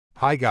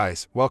Hi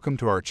guys, welcome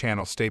to our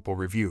channel Staple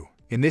Review.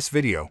 In this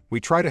video,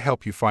 we try to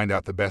help you find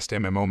out the best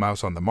MMO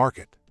mouse on the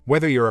market.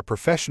 Whether you're a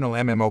professional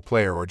MMO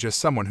player or just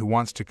someone who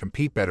wants to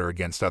compete better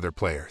against other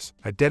players,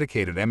 a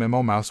dedicated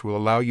MMO mouse will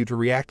allow you to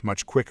react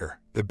much quicker.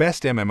 The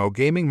best MMO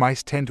gaming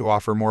mice tend to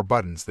offer more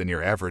buttons than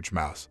your average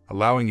mouse,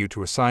 allowing you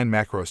to assign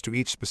macros to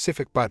each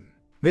specific button.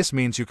 This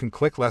means you can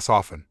click less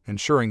often,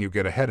 ensuring you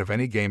get ahead of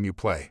any game you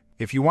play.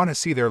 If you want to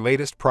see their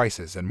latest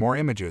prices and more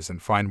images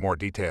and find more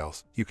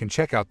details, you can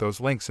check out those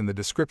links in the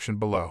description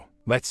below.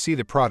 Let's see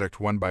the product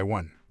one by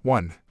one.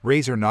 1.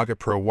 Razer Naga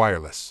Pro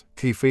Wireless.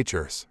 Key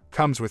features.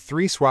 Comes with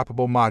 3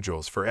 swappable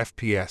modules for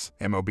FPS,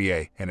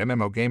 MOBA, and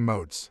MMO game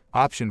modes.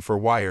 Option for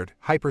wired,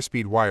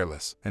 Hyperspeed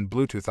wireless, and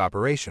Bluetooth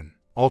operation.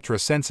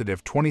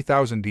 Ultra-sensitive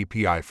 20,000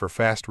 dpi for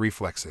fast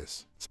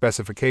reflexes.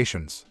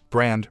 Specifications.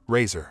 Brand,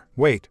 Razer.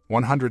 Weight,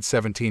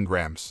 117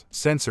 grams.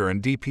 Sensor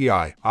and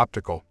DPI,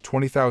 Optical,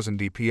 20,000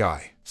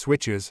 dpi.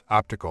 Switches,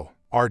 Optical.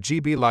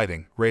 RGB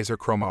lighting, Razer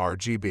Chroma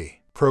RGB.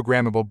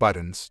 Programmable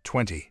buttons,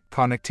 20.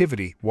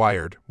 Connectivity,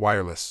 wired,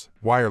 wireless.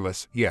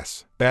 Wireless,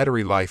 yes.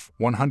 Battery life,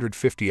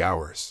 150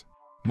 hours.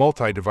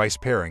 Multi-device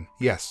pairing,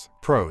 yes.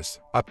 Pros.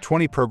 Up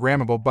 20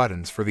 programmable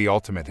buttons for the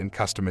ultimate in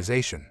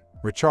customization.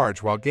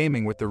 Recharge while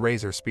gaming with the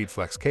Razer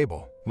SpeedFlex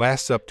cable.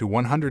 Lasts up to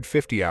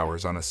 150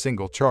 hours on a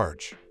single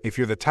charge. If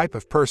you're the type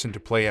of person to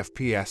play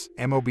FPS,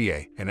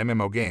 MOBA, and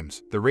MMO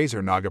games, the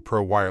Razer Naga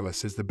Pro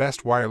Wireless is the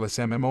best wireless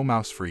MMO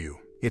mouse for you.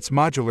 Its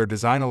modular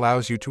design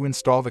allows you to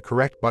install the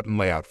correct button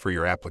layout for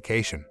your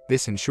application.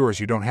 This ensures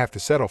you don't have to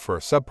settle for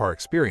a subpar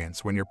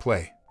experience when you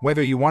play.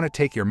 Whether you want to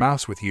take your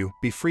mouse with you,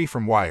 be free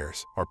from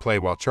wires, or play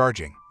while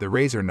charging, the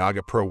Razer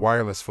Naga Pro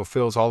Wireless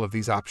fulfills all of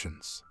these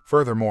options.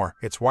 Furthermore,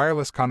 its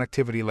wireless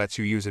connectivity lets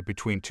you use it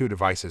between 2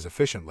 devices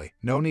efficiently.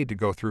 No need to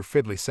go through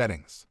fiddly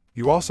settings.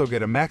 You also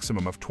get a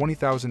maximum of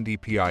 20,000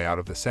 dpi out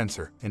of the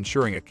sensor,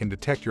 ensuring it can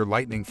detect your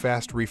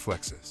lightning-fast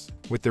reflexes.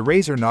 With the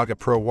Razer Naga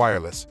Pro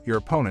Wireless, your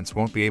opponents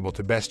won't be able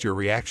to best your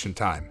reaction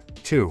time.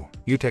 2.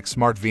 UTech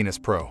Smart Venus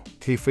Pro.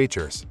 Key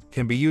features.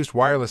 Can be used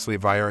wirelessly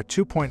via a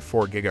 2.4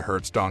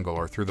 GHz dongle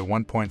or through the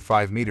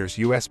 1.5 meters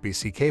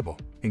USB-C cable.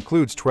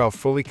 Includes 12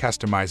 fully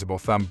customizable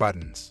thumb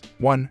buttons.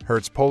 1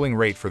 Hz polling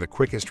rate for the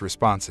quickest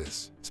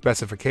responses.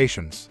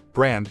 Specifications.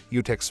 Brand,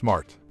 UTech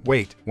Smart.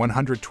 Weight,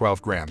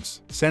 112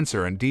 grams.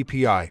 Sensor and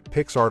DPI,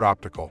 PixArt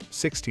Optical,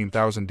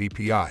 16,000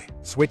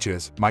 dpi.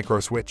 Switches,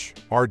 micro switch.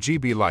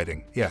 RGB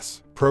lighting,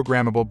 yes.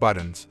 Programmable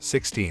buttons,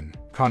 16.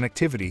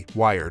 Connectivity,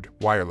 wired,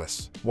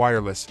 wireless.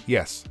 Wireless,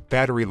 yes.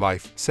 Battery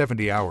life,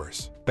 70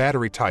 hours.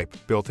 Battery type,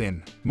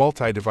 built-in.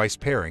 Multi-device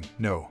pairing,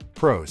 no.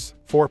 Pros.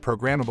 4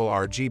 programmable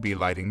RGB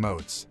lighting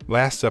modes.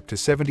 Lasts up to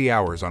 70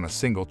 hours on a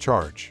single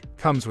charge.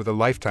 Comes with a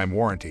lifetime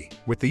warranty.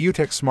 With the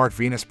UTech Smart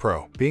Venus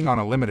Pro, being on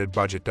a limited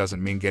budget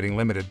doesn't mean getting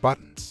limited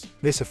buttons.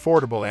 This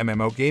affordable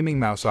MMO gaming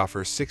mouse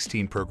offers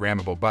 16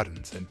 programmable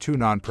buttons and 2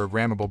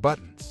 non-programmable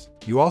buttons.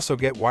 You also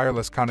get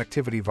wireless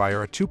connectivity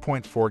via a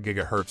 2.4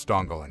 GHz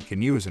dongle and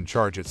can use and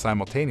charge it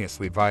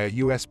simultaneously via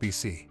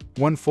USB-C.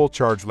 One full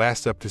charge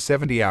lasts up to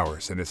 70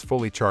 hours and is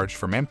fully charged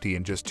from empty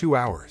in just 2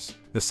 hours.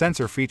 The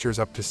sensor features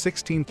up to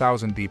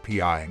 16,000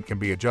 dpi and can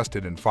be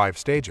adjusted in 5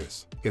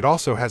 stages. It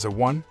also has a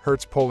 1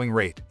 Hz polling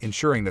rate,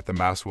 ensuring that the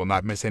mouse will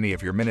not miss any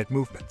of your minute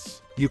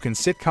movements. You can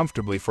sit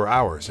comfortably for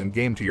hours and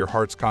game to your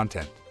heart's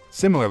content.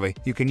 Similarly,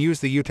 you can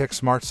use the UTech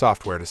Smart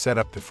software to set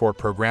up to 4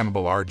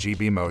 programmable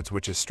RGB modes,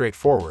 which is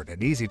straightforward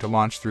and easy to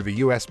launch through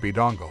the USB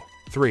dongle.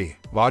 3.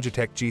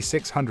 Logitech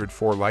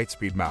G604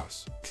 Lightspeed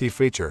Mouse. Key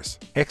features.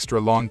 Extra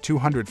long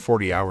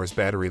 240 hours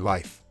battery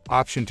life.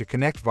 Option to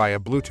connect via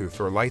Bluetooth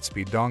or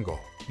Lightspeed dongle.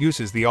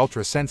 Uses the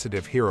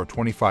ultra-sensitive Hero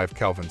 25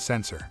 Kelvin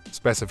sensor.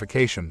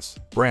 Specifications.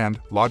 Brand,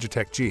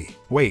 Logitech G.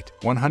 Weight,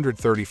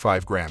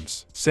 135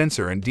 grams.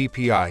 Sensor and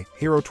DPI,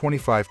 Hero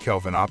 25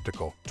 Kelvin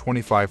Optical,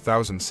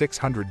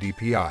 25,600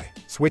 dpi.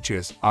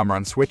 Switches,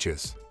 Omron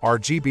switches.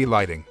 RGB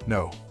lighting,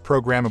 no.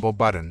 Programmable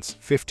buttons,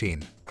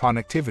 15.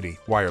 Connectivity,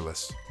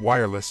 wireless.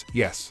 Wireless,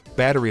 yes.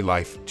 Battery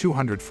life,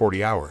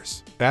 240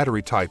 hours.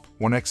 Battery type,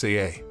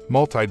 1XAA.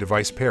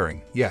 Multi-device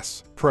pairing,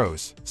 yes.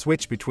 Pros.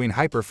 Switch between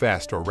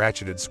hyperfast or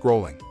ratcheted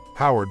scrolling.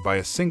 Powered by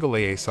a single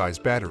AA-size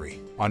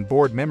battery.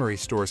 Onboard memory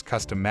stores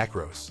custom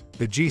macros.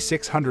 The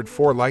G604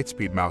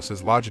 Lightspeed mouse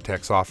is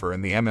Logitech's offer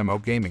in the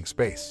MMO gaming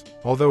space.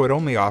 Although it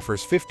only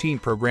offers 15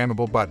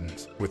 programmable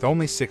buttons, with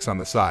only 6 on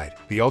the side,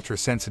 the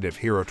ultra-sensitive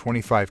Hero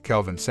 25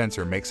 Kelvin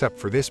sensor makes up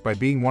for this by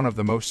being one of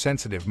the most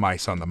sensitive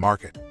mice on the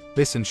market.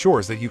 This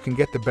ensures that you can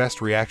get the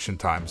best reaction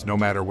times no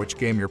matter which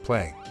game you're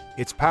playing.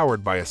 It's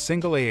powered by a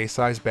single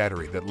AA-size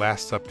battery that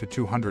lasts up to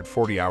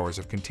 240 hours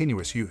of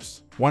continuous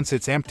use. Once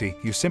it's empty,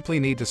 you simply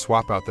need to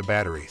swap out the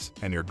batteries,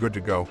 and you're good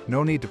to go.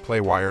 No need to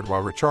play wired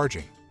while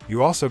recharging.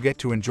 You also get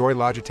to enjoy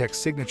Logitech's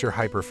signature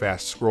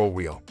hyperfast scroll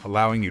wheel,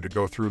 allowing you to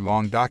go through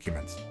long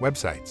documents,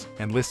 websites,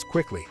 and lists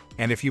quickly.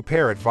 And if you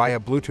pair it via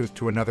Bluetooth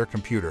to another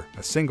computer,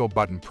 a single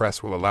button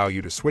press will allow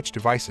you to switch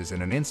devices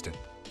in an instant.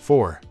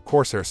 4.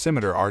 Corsair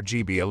Scimitar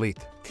RGB Elite.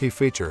 Key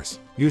features.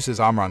 Uses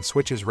Omron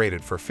switches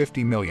rated for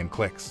 50 million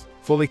clicks.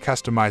 Fully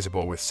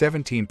customizable with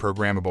 17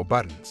 programmable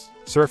buttons.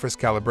 Surface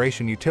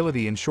calibration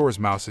utility ensures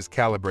mouse is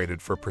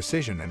calibrated for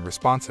precision and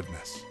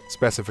responsiveness.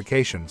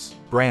 Specifications.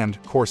 Brand,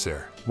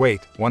 Corsair.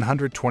 Weight,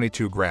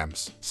 122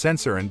 grams.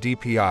 Sensor and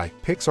DPI,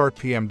 PixArt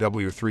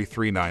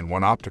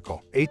PMW3391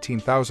 Optical,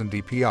 18,000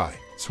 DPI.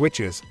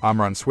 Switches,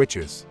 Omron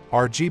switches.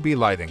 RGB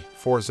lighting,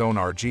 4-zone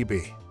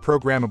RGB.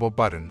 Programmable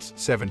buttons,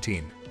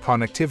 17.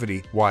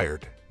 Connectivity,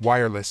 wired.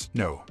 Wireless,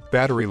 no.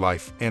 Battery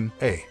life,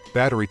 NA.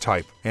 Battery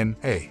type,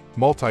 NA.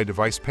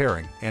 Multi-device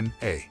pairing,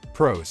 NA.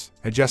 Pros.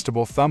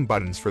 Adjustable thumb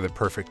buttons for the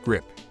perfect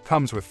grip.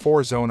 Comes with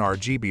 4-zone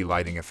RGB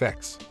lighting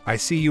effects.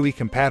 ICUE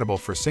compatible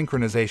for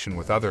synchronization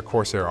with other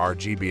Corsair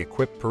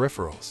RGB-equipped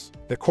peripherals.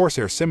 The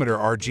Corsair Scimitar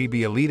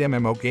RGB Elite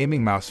MMO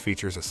gaming mouse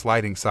features a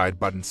sliding side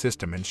button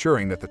system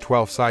ensuring that the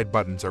 12 side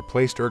buttons are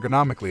placed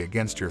ergonomically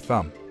against your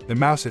thumb. The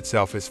mouse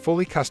itself is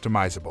fully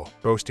customizable,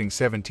 boasting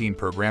 17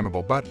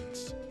 programmable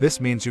buttons. This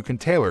means you can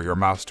tailor your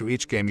mouse to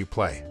each game you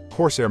play.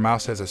 Corsair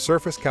mouse has a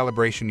surface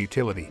calibration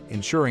utility,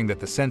 ensuring that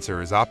the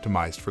sensor is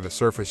optimized for the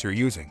surface you're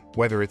using,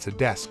 whether it's a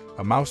desk,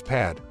 a mouse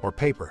pad, or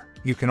paper.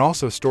 You can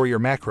also store your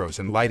macros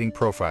and lighting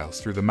profiles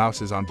through the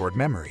mouse's onboard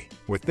memory.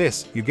 With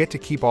this, you get to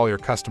keep all your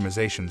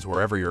customizations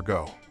wherever you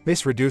go.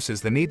 This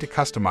reduces the need to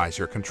customize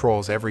your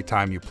controls every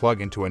time you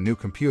plug into a new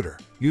computer.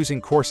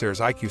 Using Corsair's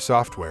IQ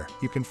software,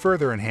 you can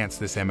further enhance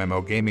this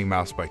MMO gaming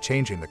mouse by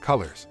changing the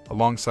colors,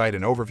 alongside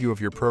an overview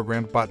of your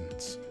programmed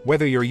buttons.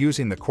 Whether you're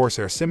using the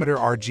Corsair Scimitar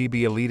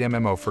RGB Elite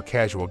MMO for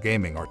casual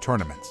gaming or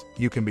tournaments,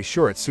 you can be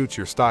sure it suits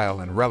your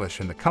style and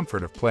relish in the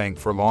comfort of playing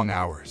for long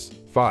hours.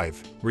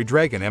 5.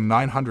 Redragon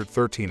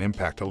M913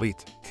 Impact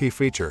Elite. Key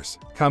features.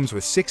 Comes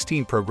with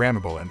 16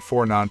 programmable and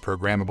 4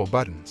 non-programmable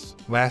buttons.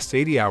 Lasts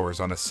 80 hours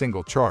on a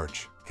single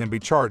charge. Can be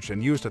charged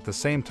and used at the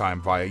same time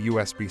via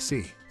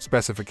USB-C.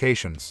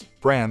 Specifications.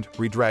 Brand,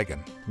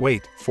 Redragon.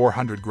 Weight,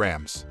 400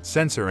 grams.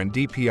 Sensor and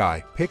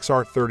DPI,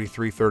 PixArt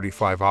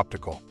 3335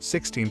 Optical,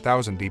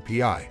 16,000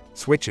 DPI.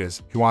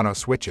 Switches, Huano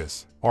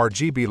switches.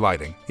 RGB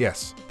lighting,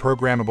 yes.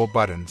 Programmable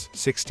buttons,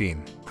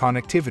 16.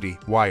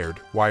 Connectivity, wired,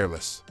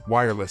 wireless.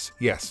 Wireless,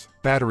 yes.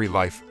 Battery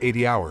life,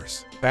 80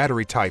 hours.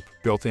 Battery type,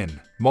 built-in.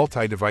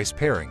 Multi-device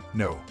pairing,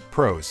 no.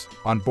 Pros.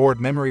 Onboard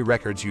memory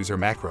records user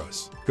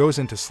macros. Goes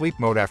into sleep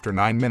mode after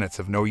 9 minutes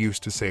of no use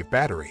to save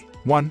battery.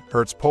 1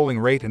 Hz polling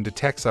rate and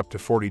detects up to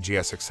 40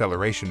 Gs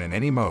acceleration in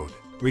any mode.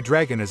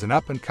 Redragon is an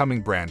up-and-coming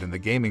brand in the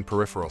gaming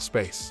peripheral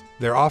space.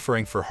 Their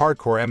offering for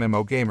hardcore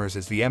MMO gamers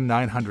is the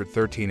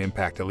M913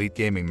 Impact Elite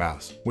Gaming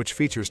Mouse, which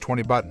features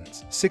 20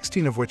 buttons,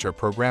 16 of which are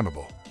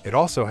programmable. It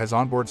also has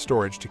onboard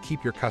storage to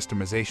keep your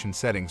customization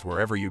settings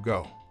wherever you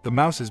go. The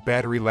mouse's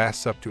battery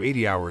lasts up to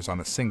 80 hours on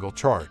a single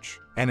charge.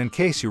 And in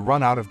case you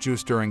run out of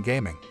juice during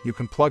gaming, you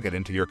can plug it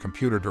into your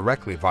computer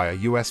directly via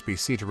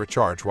USB-C to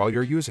recharge while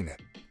you're using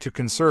it. To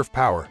conserve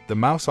power, the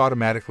mouse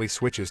automatically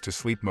switches to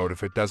sleep mode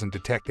if it doesn't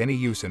detect any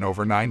use in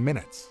over 9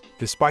 minutes.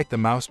 Despite the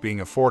mouse being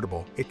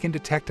affordable, it can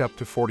detect up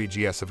to 40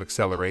 Gs of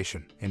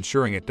acceleration,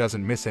 ensuring it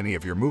doesn't miss any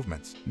of your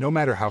movements, no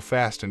matter how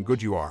fast and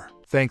good you are.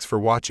 Thanks for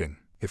watching.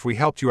 If we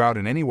helped you out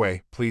in any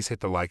way, please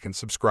hit the like and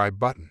subscribe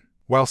button.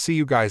 Well, see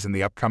you guys in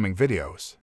the upcoming videos.